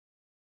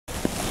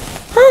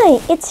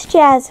Hi, it's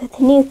Jazz with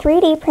a new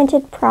 3D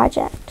printed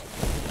project,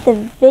 the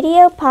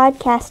Video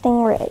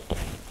Podcasting Rig.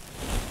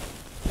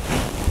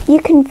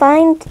 You can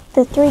find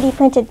the 3D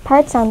printed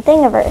parts on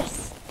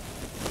Thingiverse.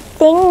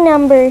 Thing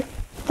number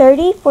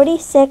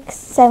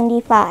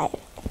 304675.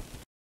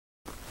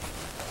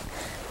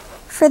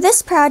 For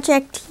this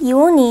project, you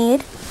will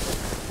need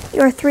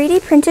your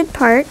 3D printed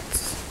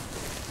parts,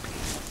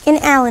 an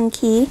Allen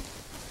key,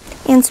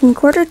 and some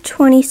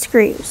 1/4-20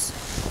 screws.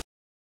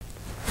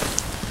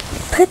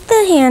 Put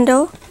the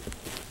handle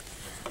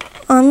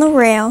on the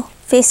rail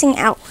facing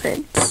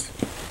outwards.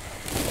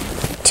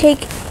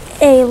 Take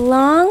a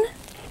long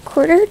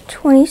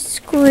 1/4-20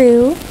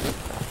 screw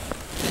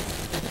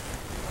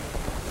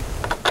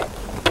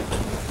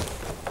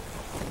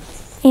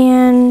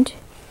and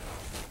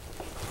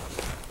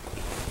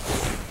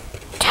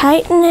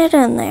tighten it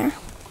in there.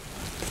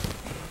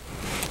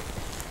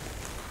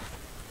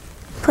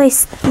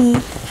 Place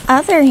the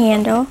other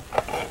handle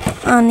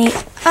on the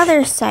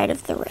other side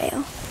of the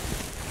rail.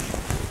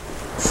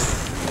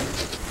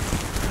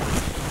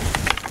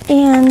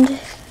 And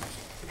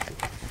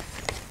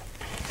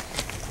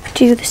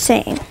do the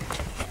same.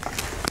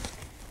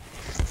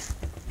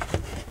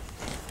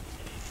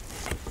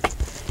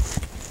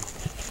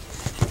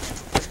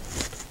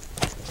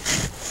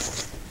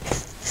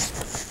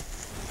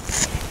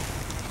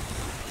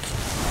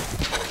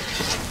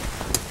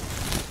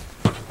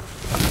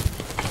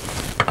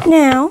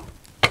 Now,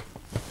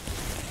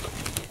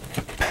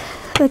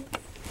 put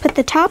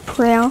the top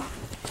rail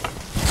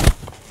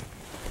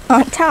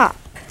on top.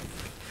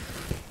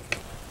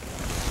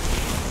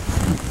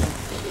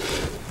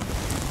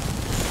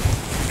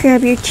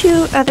 Grab your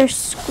 2 other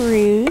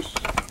screws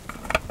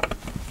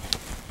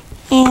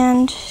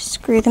and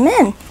screw them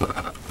in.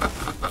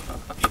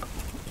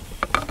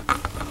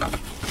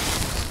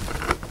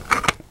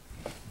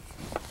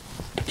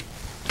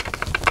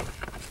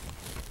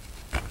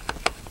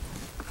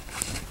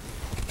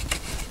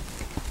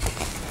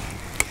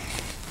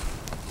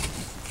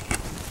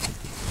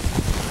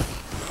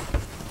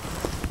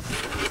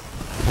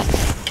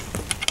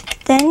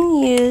 Then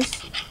use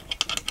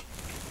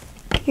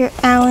your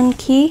Allen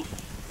key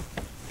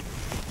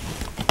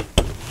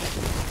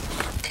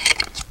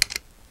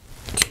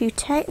to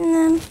tighten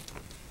them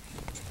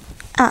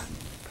up.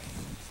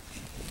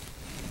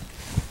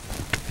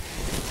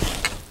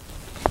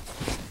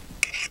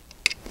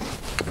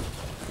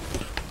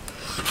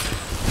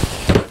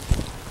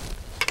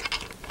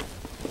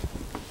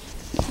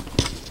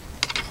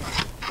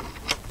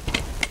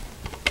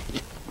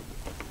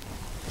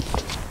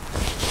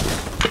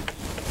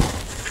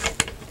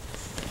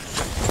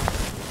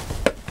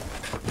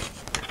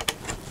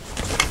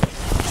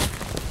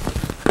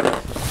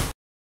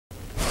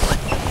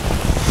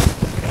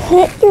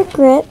 Hit your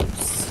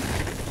grips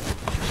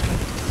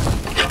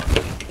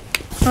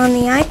on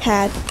the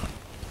iPad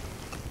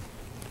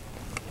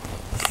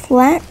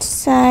flat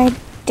side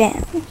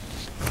down,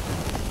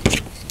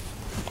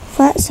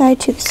 flat side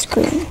to the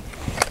screen.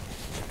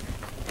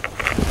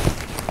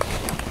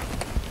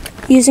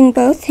 Using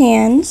both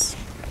hands,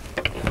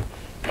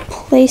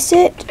 place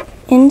it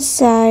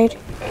inside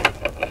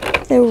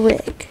the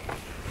rig.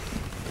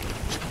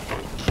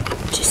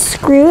 Just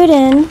screw it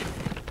in,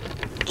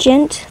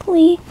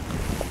 gently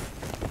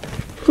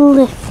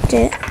lift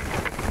it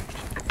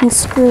and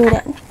screw it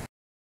in.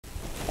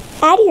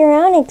 Add your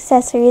own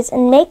accessories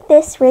and make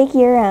this rig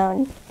your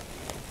own.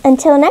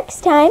 Until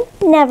next time,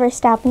 never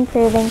stop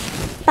improving.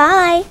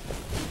 Bye!